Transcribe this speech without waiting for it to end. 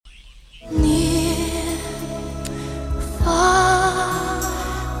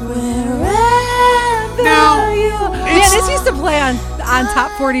This used to play on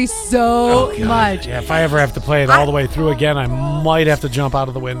Top 40 so much. Yeah, if I ever have to play it all the way through again, I might have to jump out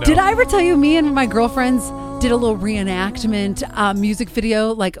of the window. Did I ever tell you me and my girlfriends did a little reenactment music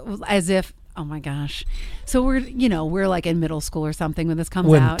video, like as if, oh my gosh. So we're like in middle school or something when this comes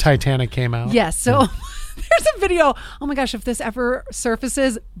out. When Titanic came out. Yes. So there's a video. Oh my gosh, if this ever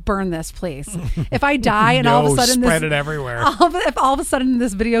surfaces, burn this, please. If I die and all of a sudden spread it everywhere. If all of a sudden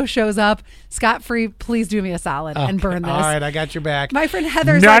this video shows up scot-free, please do me a solid and burn this. All right, I got your back. My friend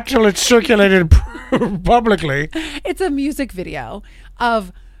Heather's not till it's circulated publicly. It's a music video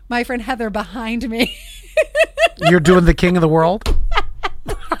of my friend Heather behind me. You're doing the King of the World?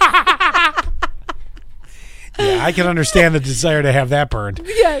 Yeah, I can understand the desire to have that burned.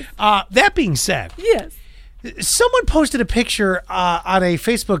 Yes. That being said, yes. Someone posted a picture on a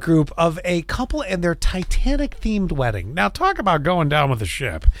Facebook group of a couple and their Titanic-themed wedding. Now, talk about going down with a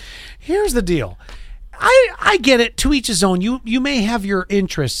ship. Here's the deal. I get it. To each his own. You may have your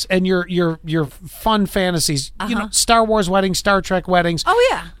interests and your fun fantasies. You know, Star Wars weddings, Star Trek weddings. Oh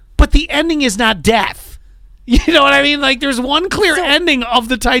yeah. But the ending is not death. You know what I mean? Like, there's one clear ending of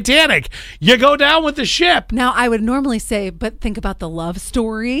the Titanic. You go down with the ship. Now, I would normally say, but think about the love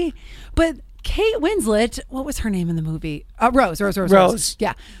story. But Kate Winslet, what was her name in the movie? Rose.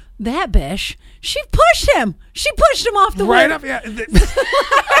 Yeah. That bish, she pushed him. She pushed him off the right way. up. Yeah.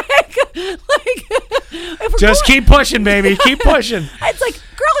 If we're Just keep pushing, baby. Keep pushing. It's like,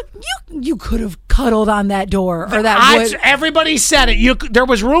 girl, you could have cuddled on that door or that wood. Everybody said it. There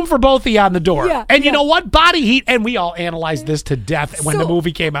was room for both of you on the door. Yeah, and you know what? Body heat, and we all analyzed this to death when the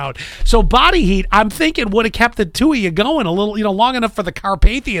movie came out. So body heat, I'm thinking, would have kept the two of you going a little, long enough for the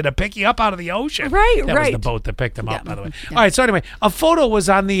Carpathia to pick you up out of the ocean. Right, that right. was the boat that picked them up, by the way. Yeah. All right, so anyway, a photo was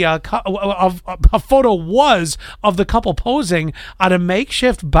of the couple posing on a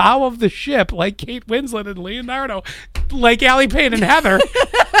makeshift bow of the ship, like Kate Winslet and Leonardo, like Allie Payne and Heather.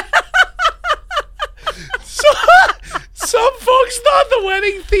 Some folks thought the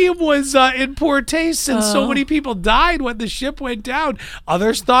wedding theme was in poor taste since so many people died when the ship went down.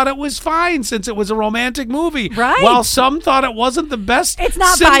 Others thought it was fine since it was a romantic movie. Right. While some thought it wasn't the best fine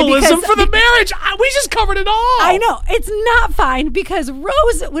symbolism because for the marriage. We just covered it all. I know. It's not fine because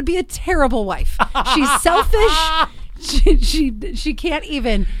Rose would be a terrible wife. She's selfish. She cannot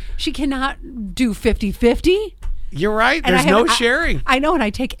do 50-50. You're right. There's no sharing. I know, and I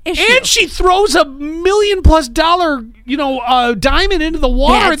take issue. And she throws $1 million+ diamond into the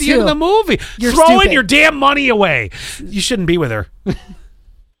water at the end of the movie. You're throwing stupid. your damn money away. You shouldn't be with her.